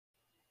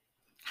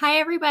Hi,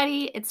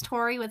 everybody. It's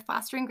Tori with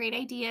Fostering Great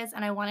Ideas,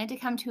 and I wanted to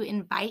come to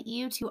invite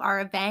you to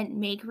our event,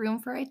 Make Room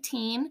for a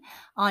Teen,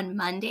 on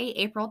Monday,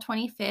 April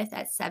 25th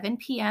at 7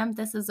 p.m.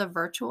 This is a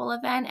virtual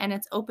event, and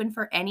it's open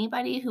for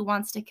anybody who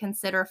wants to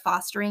consider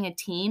fostering a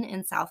teen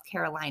in South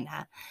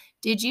Carolina.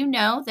 Did you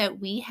know that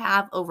we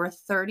have over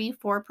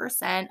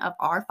 34% of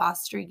our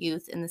foster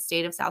youth in the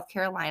state of South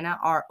Carolina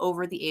are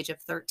over the age of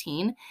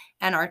 13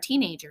 and are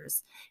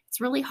teenagers?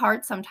 It's really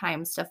hard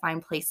sometimes to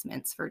find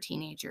placements for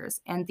teenagers,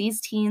 and these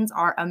teens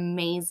are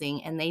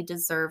amazing and they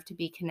deserve to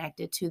be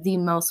connected to the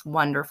most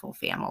wonderful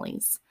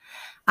families.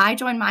 I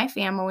joined my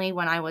family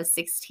when I was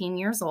 16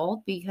 years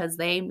old because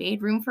they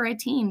made room for a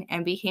teen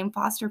and became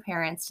foster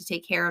parents to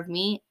take care of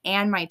me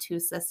and my two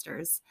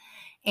sisters.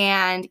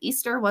 And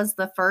Easter was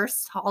the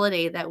first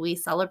holiday that we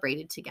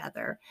celebrated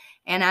together.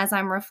 And as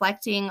I'm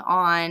reflecting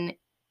on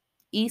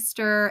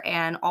Easter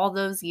and all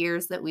those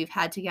years that we've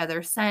had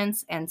together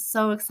since, and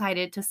so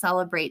excited to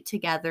celebrate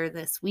together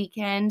this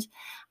weekend.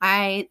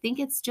 I think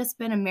it's just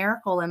been a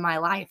miracle in my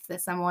life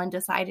that someone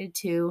decided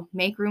to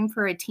make room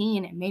for a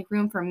teen and make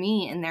room for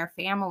me and their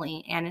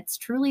family. And it's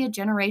truly a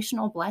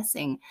generational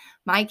blessing.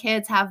 My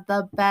kids have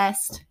the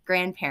best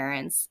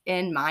grandparents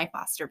in my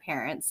foster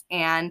parents.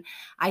 And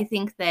I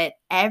think that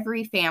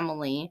every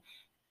family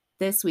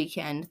this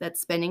weekend that's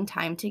spending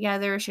time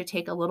together should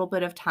take a little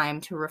bit of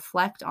time to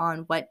reflect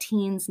on what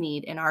teens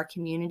need in our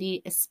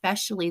community,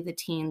 especially the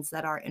teens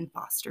that are in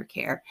foster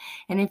care.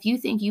 And if you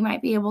think you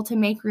might be able to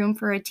make room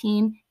for a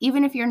teen,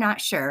 even if you're not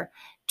sure,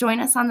 join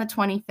us on the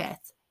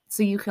 25th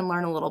so you can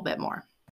learn a little bit more.